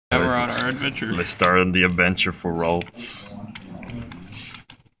we're on our adventure. Let's start on the adventure for Rolls.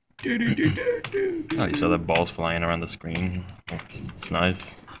 Oh, you saw the balls flying around the screen. It's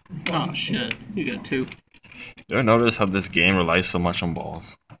nice. Oh shit, you got two. You ever notice how this game relies so much on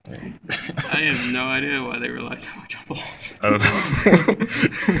balls? I have no idea why they rely so much on balls. I don't know.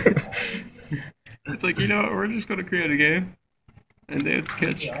 It's like, you know what, we're just gonna create a game. And they have to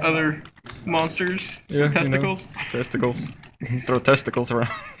catch other monsters with testicles. You know, testicles. Throw testicles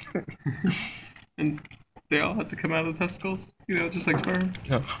around. And they all have to come out of the testicles. You know, just like sperm.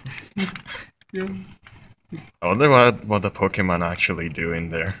 Yeah. Yeah. I wonder what the Pokemon actually do in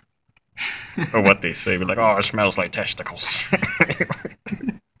there. Or what they say. Be like, oh, it smells like testicles.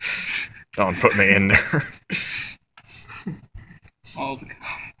 Don't put me in there. All the...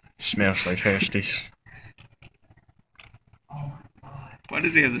 Smells like testes. Why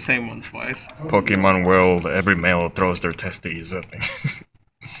does he have the same one twice? Pokemon World, every male throws their testes at things.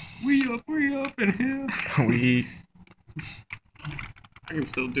 We up in here. We... I can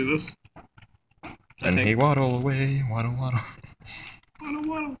still do this. And he waddle away, waddle.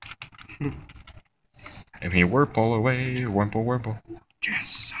 Waddle. And he warple away, wimple.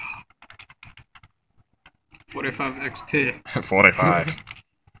 Yes. 45 XP. 45.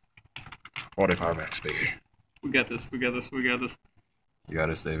 45 XP. We got this. You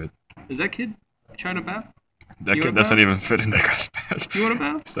gotta save it. Is that kid trying to battle? That kid doesn't even fit in the grass patch. You want to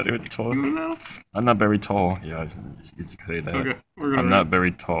battle? He's not even tall. You want to battle? I'm not very tall. Yeah, you say that. Okay, I'm not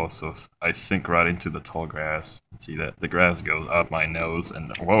very tall, so I sink right into the tall grass. See that? The grass goes up my nose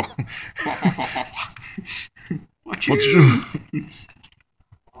and whoa. Watch you.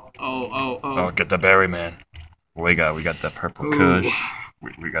 Oh. Oh, get the berry, man. We got that purple kush.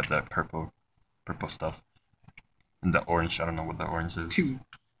 We got that purple stuff. And the orange, I don't know what the orange is.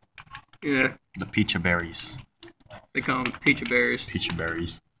 Yeah. The peach berries. They call them peach berries. Peach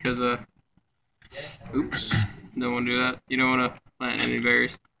berries. Because, oops. Don't want to do that. You don't want to plant any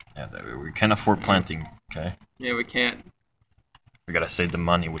berries. Yeah, we can't afford planting, okay? Yeah, we can't. We gotta save the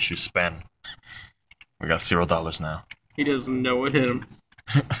money which you spend. We got $0 now. He doesn't know what hit him.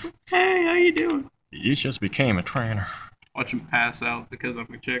 Hey, how you doing? You just became a trainer. Watch him pass out because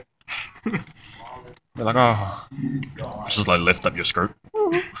I'm a chick. You're like, oh. Just like lift up your skirt.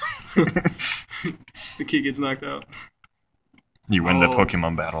 The kid gets knocked out. You win the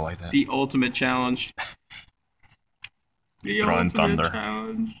Pokemon battle like that. The ultimate challenge. The Throwing ultimate thunder.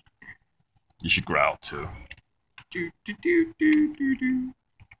 challenge. You should growl too. Trying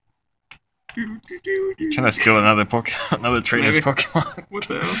to steal another trainer's Pokemon. What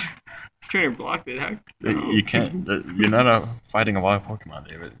the hell? Trainer blocked it. How? You can't. You're not fighting a wild Pokemon,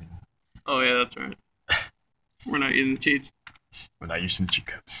 David. Oh yeah, that's right. We're not using cheats. We're not using cheat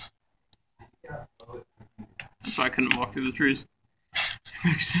codes. That's why I couldn't walk through the trees.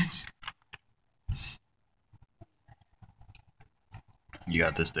 Makes sense. You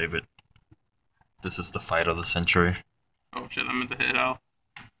got this, David. This is the fight of the century. Oh shit, I'm at the head out.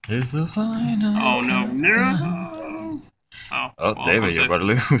 It's the final. Oh no. Oh, well, David, you're about to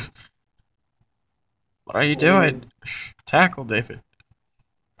lose. What are you doing? Tackle, David.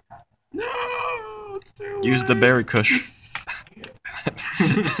 No, it's too late. Use the berry kush.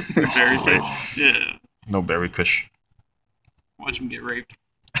 Berry kush? Yeah. No berry kush. Watch him get raped.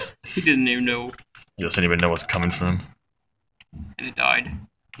 He didn't even know. He doesn't even know what's coming from him. And it died.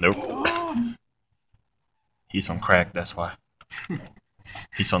 Nope. Oh. He's on crack, that's why.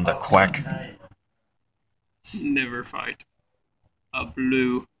 He's on the quack. Never fight a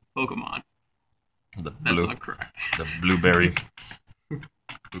blue Pokemon. That's on crack. The blueberry kush.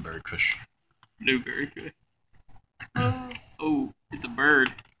 Blueberry kush. Oh, it's a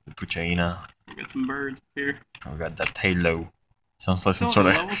bird. The Puchaina. We got some birds here. We got that Talo. Sounds like some sort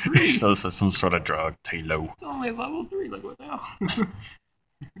of some sort of drug. Talo. It's only level 3. Like what the hell?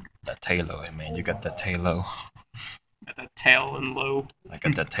 That Talo, man. You got that Talo. Got that tail and low. I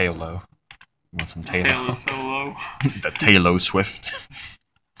got that Talo. You want some Talo? Tail is so low. The Talo Swift.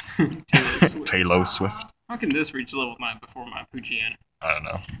 Talo Swift. How can this reach level 9 before my Puchiana? I don't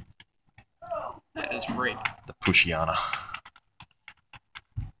know. That is rape. The Pushiana.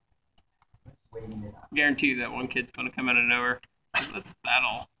 Guarantee that one kid's gonna come out of nowhere. Let's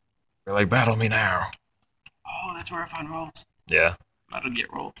battle. You're like, battle me now. Oh, that's where I find rolls. Yeah. I don't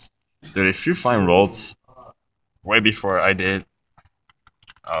get rolls. Dude, if you find rolls way before I did,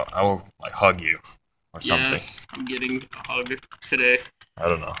 I will like hug you or something. Yes, I'm getting a hug today. I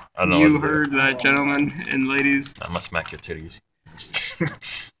don't know. You heard that, gentlemen and ladies. I'm gonna smack your titties.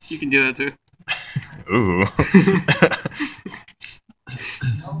 You can do that too. Ooh.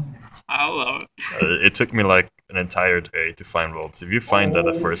 I love it. It took me like an entire day to find rolls. If you find that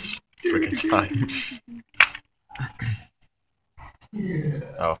the first freaking time.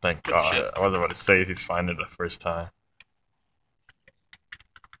 Oh, thank God. I wasn't about to say if you find it the first time.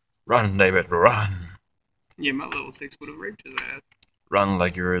 Run, David, run! Yeah, my level 6 would have raped his ass. Run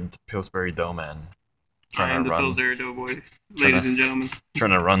like you're the Pillsbury Doughman. I am the Pillsbury Doughboy, ladies and gentlemen.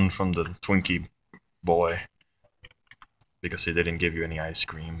 Trying to run from the Twinkie boy. Because he didn't give you any ice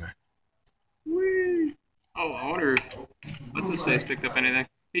cream. Whee! Oh, I wonder if... What's his face picked up anything?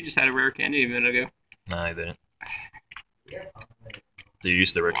 He just had a rare candy a minute ago. Nah, he didn't. Did you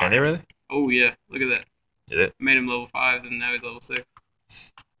use the rare candy already? Oh, yeah. Look at that. You did? I made him level 5, and now he's level 6.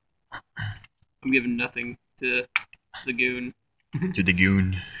 I'm giving nothing to the goon. To the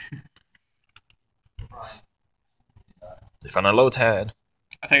goon. They found a Lotad.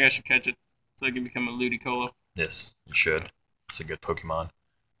 I think I should catch it so I can become a Ludicolo. Yes, you should. It's a good Pokemon.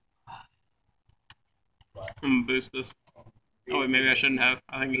 I'm gonna boost this. Oh wait, maybe I shouldn't have.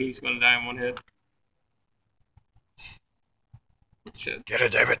 I think he's gonna die in one hit. Shit. Get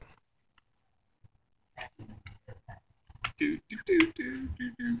it, David.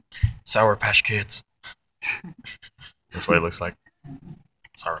 Sour Patch Kids. That's what it looks like.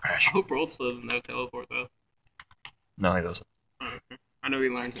 Sour Patch. I hope Roltz doesn't know teleport though. No, he doesn't. I know he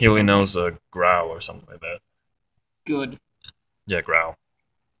learns. He only knows a growl or something like that. Good. Yeah, growl.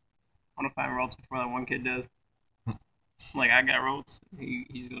 I want to find Roltz before that one kid does. Like, I got Roltz.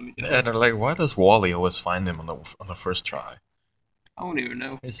 He's gonna be jealous. Yeah, they're like, why does Wally always find him on the first try? I don't even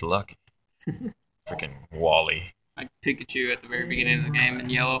know. He's lucky. Freaking Wally. Like Pikachu at the very beginning of the game in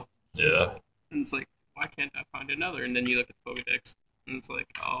yellow. Yeah. And it's like, why can't I find another? And then you look at the Pokedex, and it's like,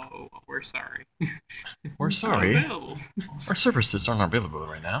 oh, we're sorry. We're sorry. Unavailable. Our services aren't available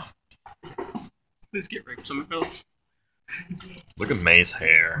right now. Let's get rid of some else. Look at May's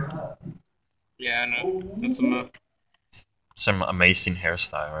hair. Yeah, I know. That's some amazing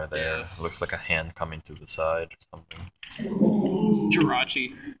hairstyle right there. Yes. Looks like a hand coming to the side or something.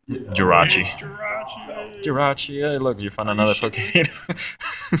 Jirachi. Jirachi, yeah, look, you found another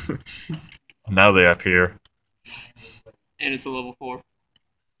Pokemon. Now they appear. And it's a level 4.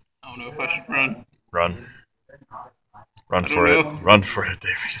 I don't know if I should run. Run for it. Run for it,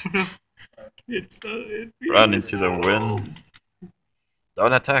 David. Run into the wind.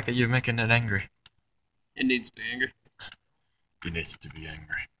 Don't attack it, you're making it angry. It needs to be angry. It needs to be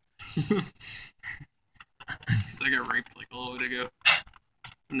angry. So I got raped like a little bit ago.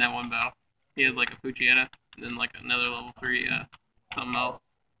 In that one battle. He had like a Poochyena, and then like another level 3, something else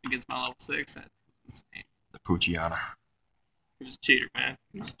against my level 6. That was insane. The Poochyena. He was a cheater, man.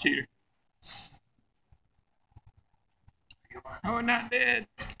 He was a cheater. Oh, we're not dead.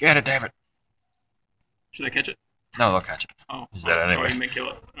 Get it, David. Should I catch it? No, I'll catch it. Oh, he's dead anyway. Oh, you may kill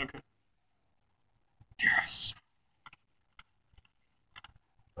it. Okay. Yes.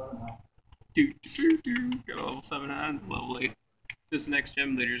 Got a level 7 and level 8. This next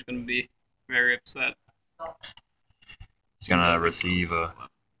gym leader is going to be very upset. He's going to receive a...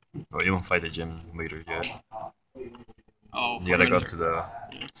 Well, you won't fight the gym leader yet. Oh, you gotta go to the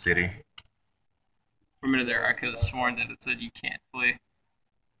city. For a minute there, I could have sworn that it said you can't flee.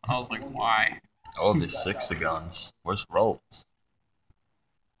 I was like, why? Oh, these Sixagons. Where's Roltz?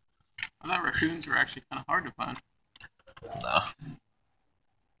 I thought raccoons were actually kind of hard to find. No.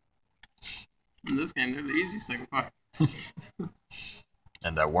 In this game, they're the easiest thing to find.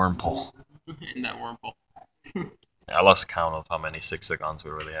 And that Wurmple. And that Wurmple. Yeah, I lost count of how many Sixagons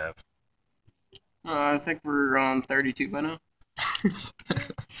we really have. I think we're on 32 by now.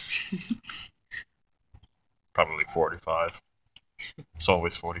 Probably 45. It's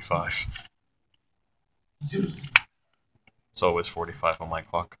always 45. It's always 45 on my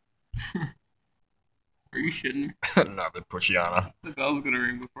clock. Are you shitting? Not the Poochyena. The bell's gonna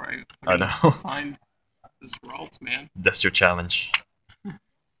ring before I know. Find this Roltz, man. That's your challenge.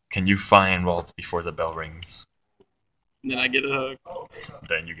 Can you find Roltz before the bell rings? And then I get a hug.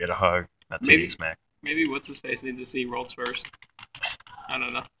 Then you get a hug. That's a smack. Maybe what's his face needs to see Roltz first. I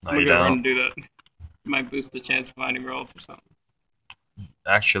don't know. No, I'm gonna go run and do that. Might boost the chance of finding Roltz or something.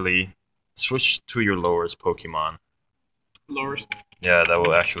 Actually, switch to your lowest Pokemon. Lowers? Yeah, that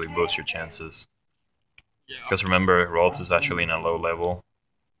will actually boost your chances. Yeah. Because remember, Roltz is actually in a low level.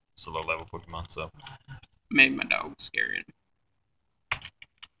 It's a low level Pokemon, so. Made my dog scary.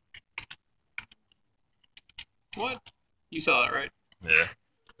 What? You saw that, right? Yeah.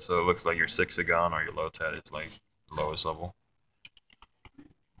 So it looks like your Sixagon or your Lotad is like the lowest level.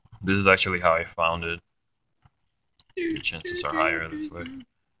 This is actually how I found it. The chances are higher this way.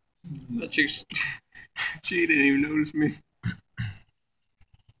 That chick, she didn't even notice me.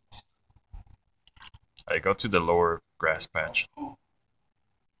 Alright, go to the lower grass patch.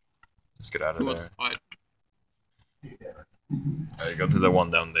 Just get out of Who wants there. to fight? Alright, go to the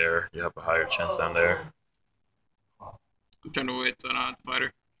one down there. You have a higher chance down there. I'm trying to wait so I don't have to fight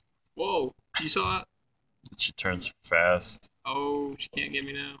her. Whoa, you saw that? She turns fast. Oh, she can't get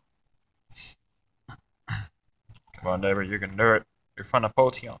me now. Come on, David, you can do it. You're from a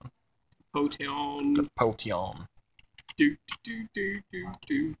Potion. Potion. The Potion. Do, do, do, do,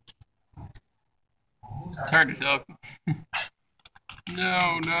 do. It's hard to tell.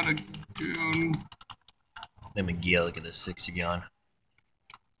 No, not a goon. Let me get look at the 6 again.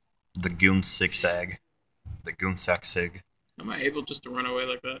 The Goon Zigzag. The Goon Sig. Am I able just to run away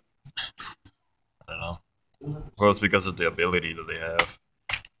like that? I don't know. Well, it's because of the ability that they have.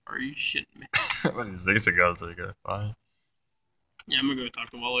 Are you shitting me? When it's Zigzagoon, so you go fine. Yeah, I'm gonna go talk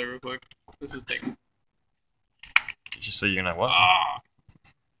to Wally real quick. This is taking. Did you say you're gonna what? Ah!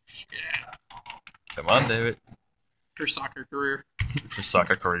 Yeah. Come on, David. Her soccer career. Your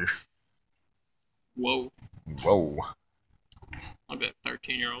soccer career. Whoa. Whoa. Look at that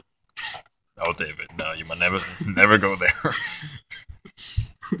 13-year-old. Oh, David, no, you might never go there.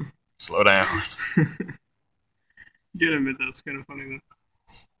 Slow down. Get him, that's kind of funny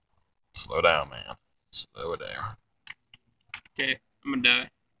though. Slow down, man. Slow it down. Okay, I'm gonna die,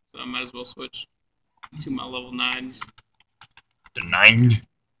 so I might as well switch to my level 9s. The 9.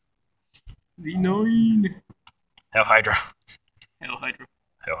 The 9! Hell Hydra. Hell Hydra.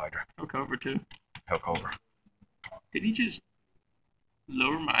 Hell Hydra. Hell Cobra too. Hell Cobra. Did he just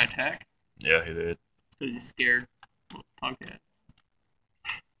lower my attack? Yeah, he did. Because he's scared. Little punk ass.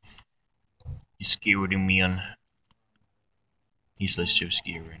 He's scared him, man. He's like so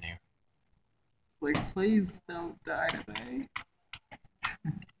scared right now. Like, please don't die today.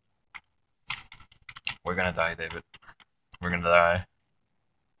 We're gonna die, David. We're gonna die.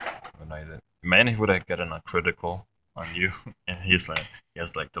 We're gonna die. Man, he would have gotten a critical on you, and he has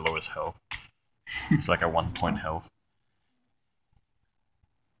like the lowest health. It's like a 1 point health.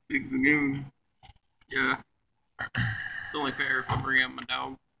 Big Zagoon. Yeah. It's only fair if I bring out my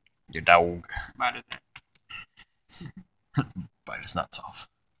dog. Your dog. Bite it there. Bite is not tough.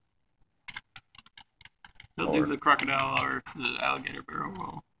 He'll do the crocodile or the alligator barrel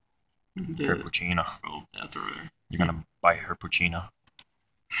roll. Her Puccina. Oh, that's over there. You're gonna bite her Puccina.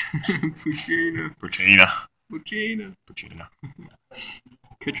 Puccina. Puccina. Puccina. Puccina.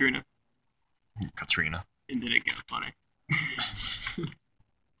 Katrina. Katrina. And then it got funny.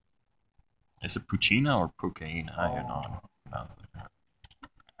 Is it Puccina or Pucaina? I don't know.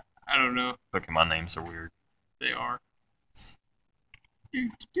 I don't know. Pokemon names are weird. They are. Do,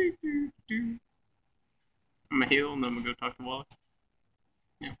 do, do, do. I'm gonna heal and then I'm gonna go talk to Wally.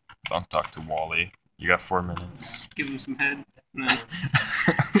 Yeah. Don't talk to Wally. You got 4 minutes. Give him some head and then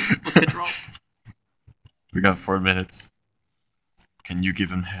we'll pitch rolls. We got 4 minutes. Can you give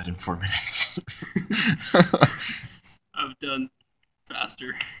him head in 4 minutes? I've done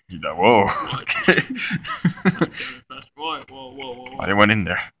faster. You know, whoa. Okay. I've done it faster. Whoa. I went in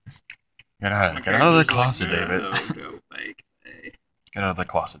there. Get out of the closet, like, David. No, fake. Hey, Get out of the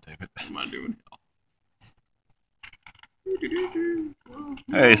closet, David. what am I doing?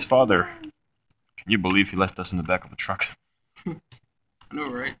 Hey, his father. Can you believe he left us in the back of a truck? I know,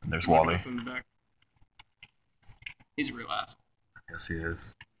 right? There's Wally. In the back. He's a real asshole. Yes, he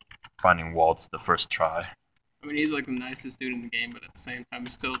is. Finding Walt's the first try. I mean, he's like the nicest dude in the game, but at the same time,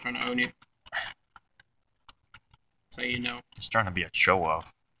 he's still trying to own you. So you know. He's trying to be a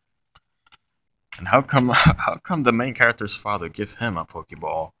show-off. And how come the main character's father give him a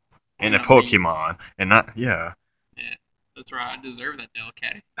Pokeball and a Pokemon and not Yeah, that's right. I deserve that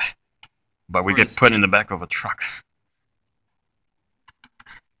Delcatty. But we get put in the back of a truck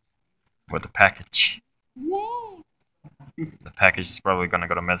with a package. Whoa! The package is probably gonna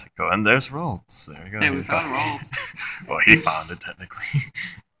go to Mexico, and there's Rhodes. There you go. Hey, we found Rhodes. Well, he found it technically.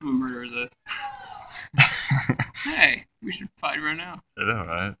 I'm a murderer's ass. Hey, we should fight right now. I know,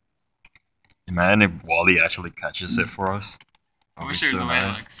 right? Imagine if Wally actually catches it for us. I wish there was a way to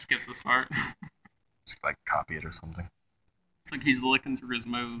like skip this part. Just like copy it or something. It's like he's looking through his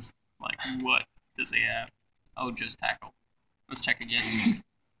moves. Like, what does he have? Oh, just tackle. Let's check again.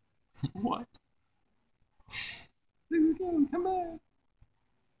 What? Things again, come back.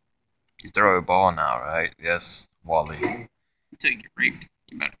 You throw a ball now, right? Yes, Wally. Until you get raped.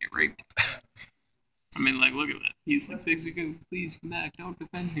 You about to get raped. I mean, like, look at that. He's like, Sixagoon, please come back. Don't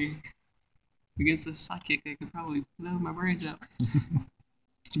defend me. Against this sidekick, I could probably blow my brains out.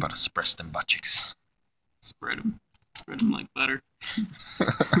 It's about to spread them butt cheeks. Spread them. Spread them like butter.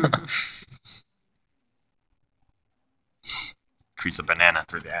 Crease a banana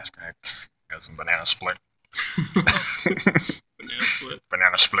through the ass crack. Got some banana split. Banana split.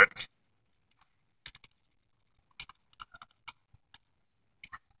 Banana split.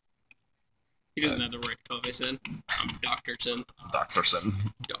 He doesn't have the right to call me Sin. I'm Dr. Sin. Dr. Sin.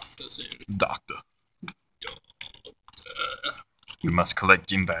 Dr. Sin. Doctor. Doctor. We must collect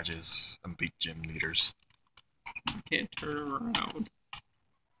gym badges and beat gym leaders. Can't turn around.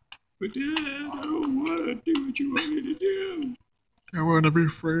 But Dad, I don't want to do what you want me to do. I want to be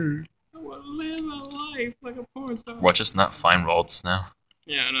free. I want to live my life like a porn star. Watch us not find roads now.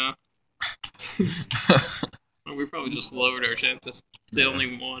 Yeah, I know. Well, we probably just lowered our chances. The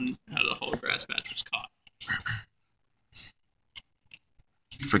only one out of the whole grass patch was caught.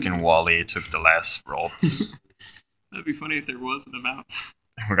 Freaking Wally took the last roads. That'd be funny if there was an amount.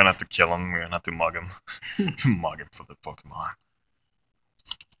 We're gonna have to kill him. We're gonna have to mug him. Mug him for the Pokemon.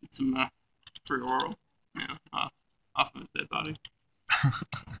 It's some free oral. Yeah, off of his dead body.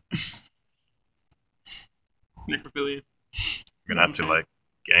 Necrophilia. We're gonna have to like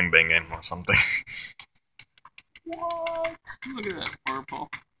gangbang him or something. What? Look at that purple.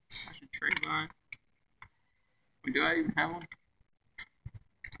 I should trade mine. Wait, do I even have one?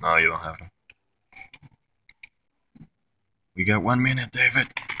 No, you don't have him. We got 1 minute, David.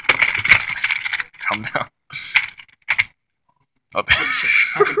 Calm down. Oh,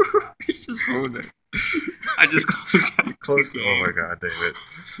 he's just moving it. I just closed that. Close. Oh my god, David.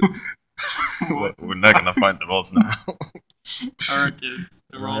 We're not gonna find the rolls now. Alright, kids.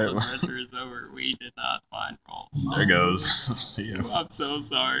 The rolls adventure is over. We did not find rolls. There goes. See you. I'm so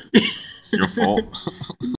sorry. It's your fault.